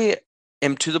 I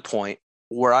am to the point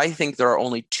where I think there are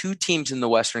only 2 teams in the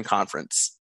Western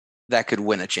Conference that could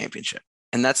win a championship,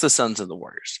 and that's the Suns and the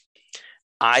Warriors.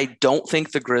 I don't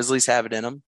think the Grizzlies have it in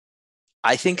them.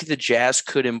 I think the Jazz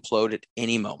could implode at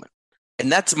any moment.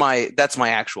 And that's my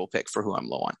actual pick for who I'm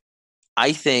low on.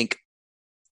 I think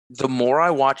the more I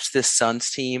watch this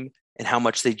Suns team and how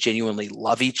much they genuinely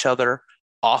love each other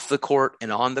off the court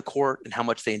and on the court, and how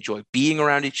much they enjoy being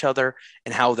around each other,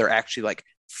 and how they're actually like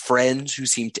friends who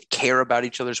seem to care about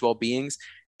each other's well-beings.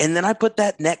 And then I put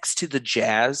that next to the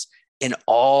Jazz and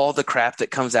all the crap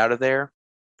that comes out of there.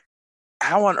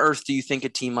 How on earth do you think a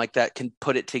team like that can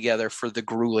put it together for the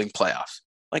grueling playoffs?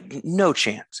 Like, no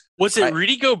chance. Was it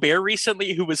Rudy Gobert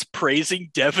recently who was praising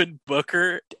Devin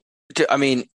Booker? I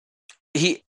mean,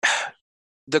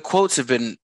 the quotes have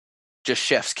been just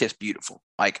chef's kiss beautiful.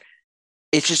 Like,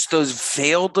 it's just those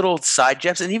veiled little side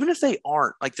jabs. And even if they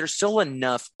aren't, like, there's still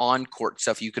enough on-court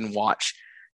stuff you can watch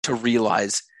to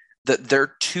realize that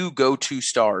their two go-to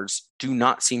stars do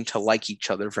not seem to like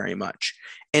each other very much.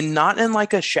 And not in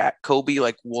like a Shaq Kobe,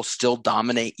 like, we'll still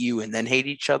dominate you and then hate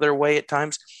each other way at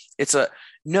times. It's a,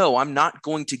 no, I'm not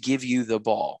going to give you the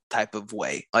ball type of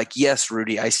way. Like, yes,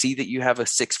 Rudy, I see that you have a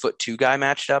 6'2" guy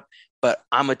matched up, but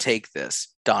I'm going to take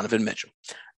this, Donovan Mitchell.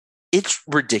 It's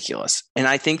ridiculous. And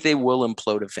I think they will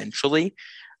implode eventually.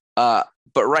 But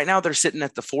right now they're sitting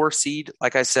at the 4 seed.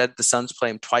 Like I said, the Suns play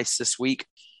them twice this week.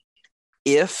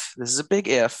 If, this is a big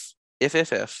if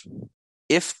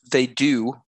they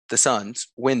do, the Suns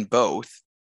win both,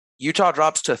 Utah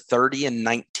drops to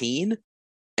 30-19,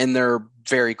 and they're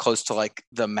very close to like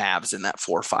the Mavs in that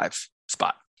 4-5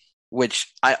 spot,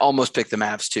 which I almost picked the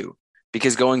Mavs too,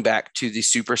 because going back to the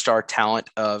superstar talent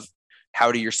of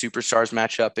how do your superstars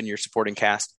match up in your supporting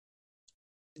cast,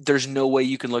 there's no way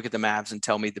you can look at the Mavs and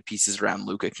tell me the pieces around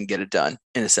Luka can get it done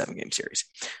in a 7-game series.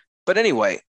 But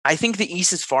anyway, I think the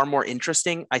East is far more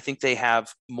interesting. I think they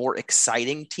have more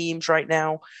exciting teams right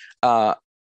now.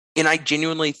 And I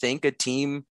genuinely think a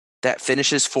team that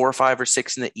finishes 4, 5, or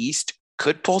 6 in the East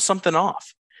could pull something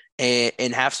off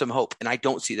and have some hope. And I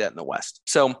don't see that in the West.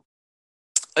 So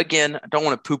again, I don't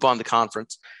want to poop on the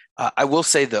conference. I will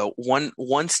say, though,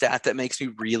 one stat that makes me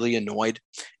really annoyed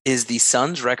is the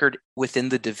Suns' record within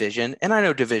the division. And I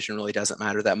know division really doesn't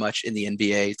matter that much in the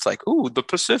NBA. It's like, ooh, the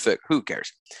Pacific. Who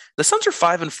cares? The Suns are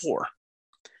 5-4.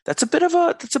 That's a bit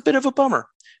of a bummer,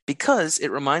 because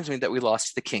it reminds me that we lost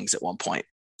to the Kings at one point,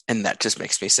 and that just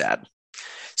makes me sad.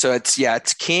 So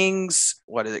it's Kings.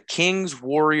 What is it? Kings,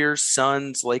 Warriors,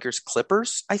 Suns, Lakers,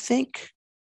 Clippers, I think.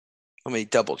 Let me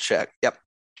double check. Yep.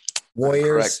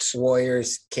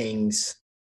 Warriors, Kings,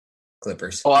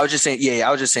 Clippers. Oh, I was just saying. Yeah,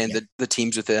 I was just saying the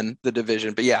teams within the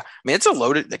division. But yeah, I mean,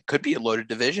 it could be a loaded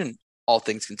division, all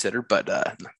things considered. But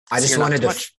I just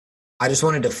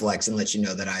wanted to flex and let you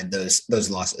know that I had those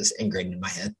losses ingrained in my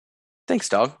head. Thanks,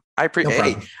 dog. I appreciate. No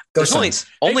hey, go Suns.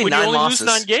 Only 9 losses.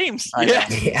 Lose 9 games.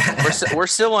 Yeah. We're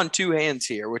still on 2 hands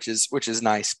here, which is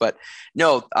nice. But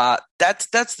no,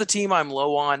 that's the team I'm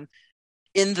low on.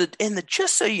 In the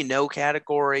just so you know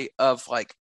category of,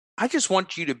 like, I just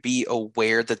want you to be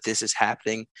aware that this is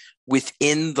happening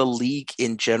within the league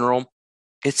in general.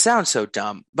 It sounds so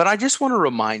dumb, but I just want to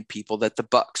remind people that the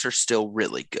Bucks are still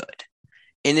really good.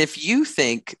 And if you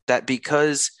think that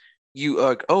because you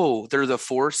they're the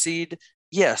 4 seed,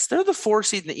 yes, they're the 4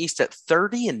 seed in the East at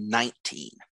 30-19.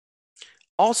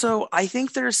 Also, I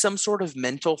think there's some sort of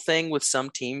mental thing with some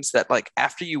teams that, like,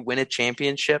 after you win a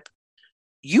championship,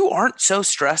 you aren't so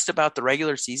stressed about the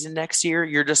regular season next year.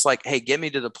 You're just like, hey, get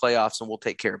me to the playoffs and we'll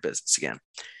take care of business again.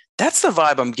 That's the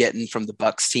vibe I'm getting from the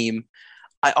Bucks team.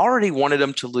 I already wanted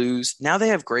them to lose. Now they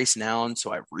have Grayson Allen,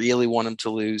 so I really want them to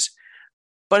lose.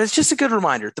 But it's just a good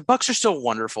reminder. The Bucks are still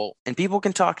wonderful, and people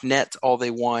can talk Nets all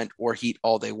they want or Heat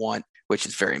all they want, which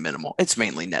is very minimal. It's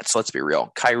mainly Nets, let's be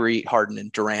real. Kyrie, Harden,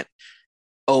 and Durant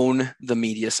own the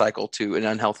media cycle to an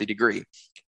unhealthy degree.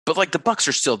 But, like, the Bucks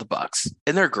are still the Bucks,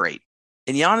 and they're great.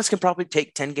 And Giannis can probably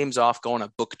take 10 games off, go on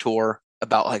a book tour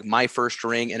about, like, My First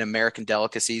Ring and American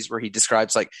Delicacies, where he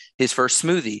describes, like, his first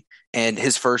smoothie and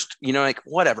his first, like,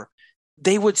 whatever.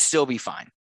 They would still be fine.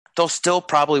 They'll still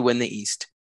probably win the East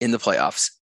in the playoffs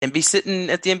and be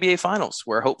sitting at the NBA Finals,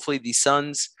 where hopefully the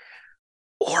Suns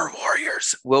or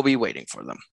Warriors will be waiting for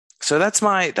them. So that's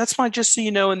my just so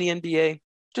you know in the NBA,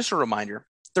 just a reminder,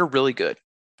 they're really good.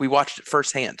 We watched it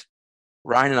firsthand.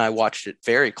 Ryan and I watched it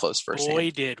very close firsthand. Boy,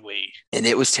 did we. And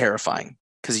it was terrifying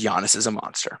because Giannis is a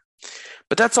monster.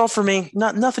 But that's all for me.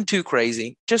 Nothing too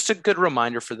crazy. Just a good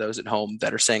reminder for those at home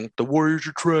that are saying the Warriors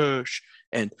are trash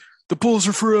and the Bulls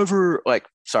are forever. Like,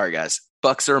 sorry, guys.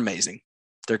 Bucks are amazing.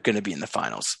 They're going to be in the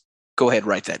finals. Go ahead,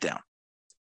 write that down.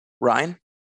 Ryan,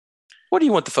 what do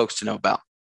you want the folks to know about?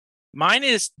 Mine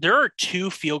is there are 2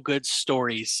 feel-good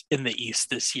stories in the East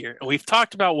this year. And we've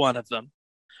talked about one of them.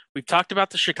 We've talked about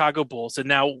the Chicago Bulls, and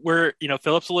now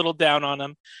Philip's a little down on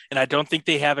them, and I don't think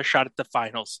they have a shot at the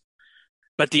finals.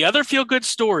 But the other feel-good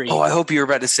story. Oh, I hope you're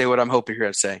about to say what I'm hoping you're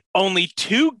going to say. Only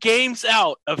 2 games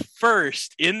out of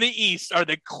first in the East are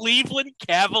the Cleveland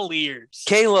Cavaliers.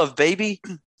 K-Love, baby.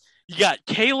 You got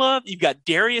Caleb, you've got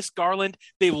Darius Garland.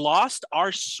 They lost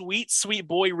our sweet, sweet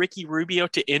boy Ricky Rubio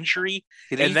to injury,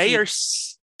 and they are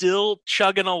still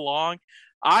chugging along.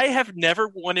 I have never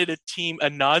wanted a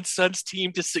non-Suns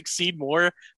team to succeed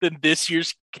more than this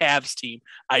year's Cavs team.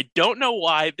 I don't know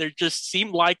why. They just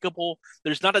seem likable.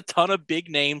 There's not a ton of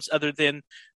big names other than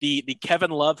the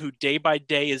Kevin Love, who day by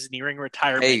day is nearing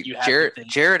retirement. Hey,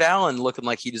 Jared Allen looking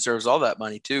like he deserves all that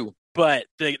money too. But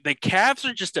the Cavs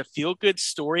are just a feel-good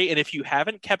story, and if you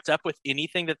haven't kept up with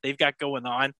anything that they've got going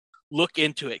on, look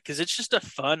into it, because it's just a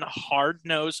fun,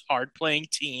 hard-nosed, hard-playing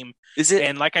team. Is it?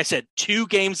 And like I said, 2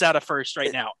 games out of first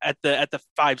right now at the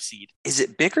 5 seed. Is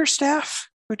it Bickerstaff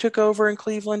who took over in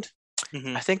Cleveland?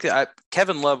 Mm-hmm. I think that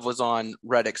Kevin Love was on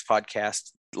Reddick's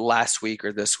podcast last week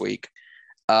or this week,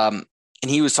 and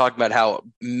he was talking about how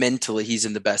mentally he's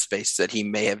in the best space that he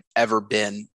may have ever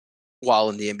been while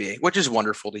in the NBA, which is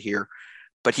wonderful to hear.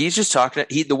 But he's just talking.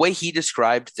 The way he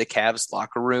described the Cavs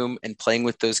locker room and playing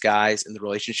with those guys and the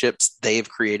relationships they've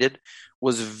created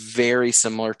was very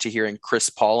similar to hearing Chris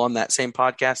Paul on that same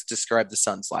podcast describe the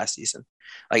Suns last season.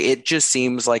 Like, it just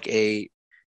seems like a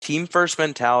team first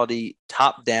mentality,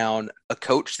 top down, a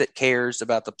coach that cares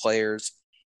about the players,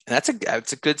 and that's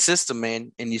a good system,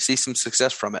 man. And you see some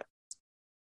success from it.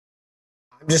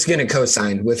 I'm just going to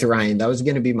co-sign with Ryan. That was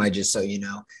going to be my just so you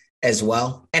know as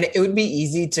well. And it would be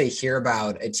easy to hear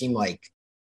about a team like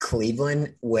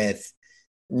Cleveland with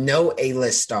no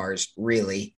A-list stars,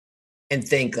 really, and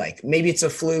think like maybe it's a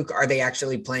fluke. Are they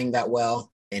actually playing that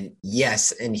well? And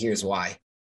yes, and here's why.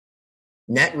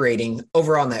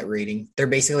 Overall net rating, they're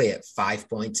basically at 5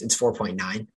 points. It's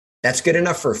 4.9. That's good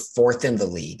enough for 4th in the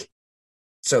league.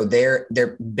 So they're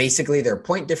basically their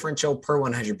point differential per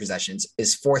 100 possessions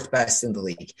is 4th best in the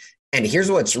league. And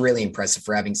here's what's really impressive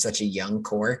for having such a young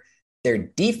core. Their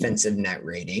defensive net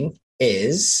rating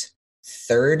is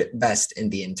 3rd best in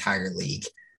the entire league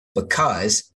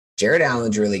because Jared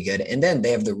Allen's really good. And then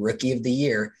they have the rookie of the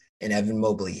year in Evan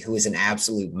Mobley, who is an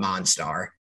absolute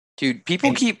monster. Dude,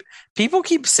 people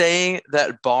keep saying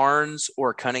that Barnes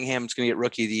or Cunningham's going to get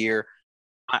rookie of the year.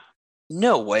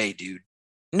 No way, dude.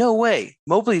 No way.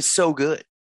 Mobley's so good.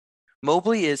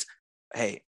 Mobley is,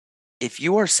 hey, if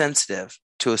you are sensitive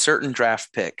to a certain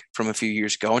draft pick from a few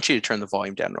years ago, I want you to turn the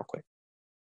volume down real quick.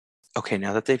 Okay,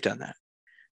 now that they've done that,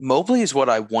 Mobley is what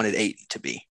I wanted Ayton to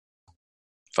be.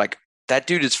 Like, that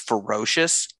dude is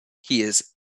ferocious. He is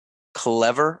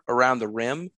clever around the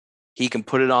rim. He can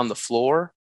put it on the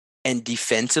floor, and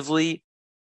defensively,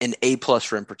 an A+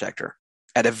 rim protector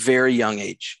at a very young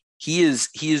age. He is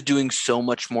doing so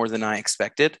much more than I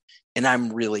expected, and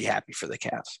I'm really happy for the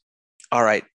Cavs. All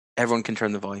right, everyone can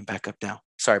turn the volume back up now.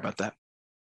 Sorry about that.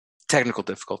 Technical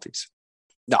difficulties.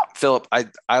 No, Philip,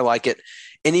 I like it.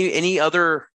 Any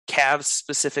other Cavs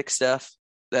specific stuff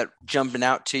that jumping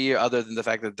out to you other than the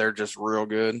fact that they're just real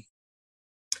good?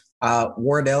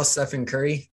 Wardell, Stephen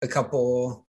Curry, a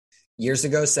couple years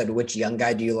ago said, which young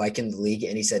guy do you like in the league?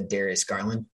 And he said Darius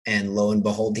Garland. And lo and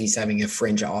behold, he's having a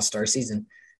fringe all-star season.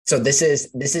 So this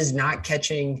is not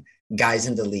catching guys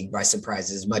in the league by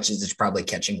surprise as much as it's probably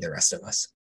catching the rest of us.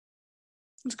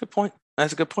 That's a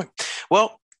good point.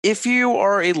 Well, if you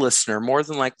are a listener, more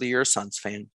than likely you're a Suns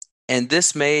fan, and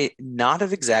this may not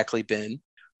have exactly been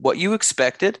what you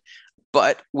expected,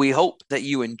 but we hope that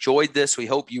you enjoyed this. We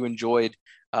hope you enjoyed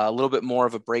a little bit more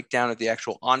of a breakdown of the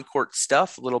actual on-court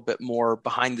stuff, a little bit more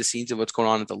behind the scenes of what's going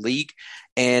on in the league.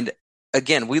 And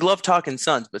again, we love talking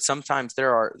Suns, but sometimes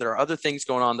there are other things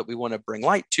going on that we want to bring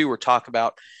light to or talk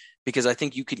about, because I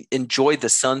think you can enjoy the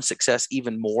Suns' success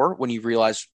even more when you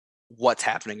realize what's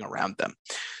happening around them.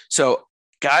 So,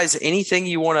 guys, anything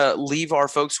you want to leave our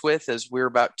folks with as we're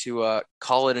about to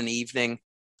call it an evening?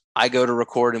 I go to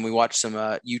record and we watch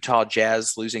some Utah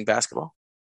Jazz losing basketball.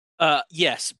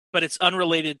 Yes, but it's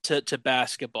unrelated to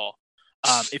basketball.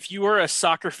 If you are a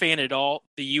soccer fan at all,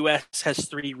 the U.S. has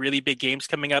 3 really big games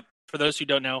coming up. For those who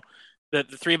don't know, the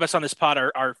 3 of us on this pod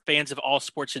are fans of all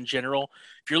sports in general.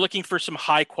 If you're looking for some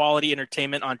high-quality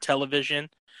entertainment on television,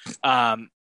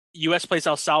 U.S. plays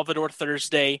El Salvador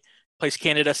Thursday, plays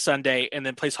Canada Sunday, and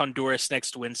then plays Honduras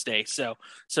next Wednesday. So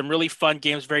some really fun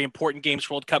games, very important games,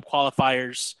 World Cup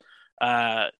qualifiers.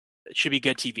 It should be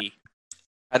good TV.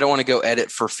 I don't want to go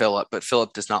edit for Philip, but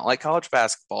Philip does not like college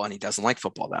basketball, and he doesn't like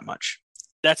football that much.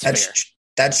 That's fair.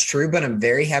 That's true, but I'm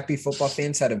very happy football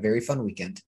fans had a very fun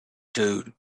weekend.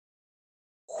 Dude.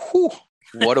 Whew.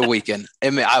 What a weekend. I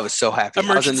mean, I was so happy.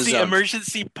 I was in the zone.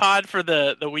 Emergency pod for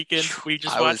the weekend we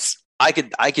just watched. I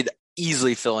could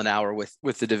easily fill an hour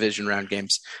with the division round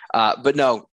games. But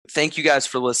no, thank you guys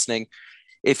for listening.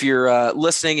 If you're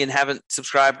listening and haven't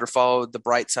subscribed or followed the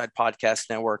Brightside Podcast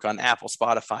Network on Apple,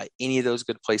 Spotify, any of those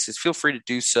good places, feel free to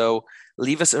do so.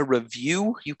 Leave us a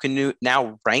review. You can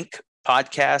now rank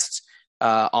podcasts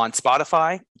on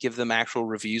Spotify, give them actual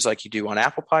reviews like you do on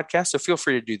Apple Podcasts. So feel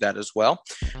free to do that as well.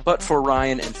 But for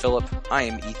Ryan and Philip, I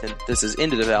am Ethan. This is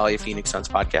Into the Valley of Phoenix Suns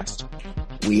podcast.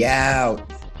 We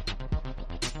out.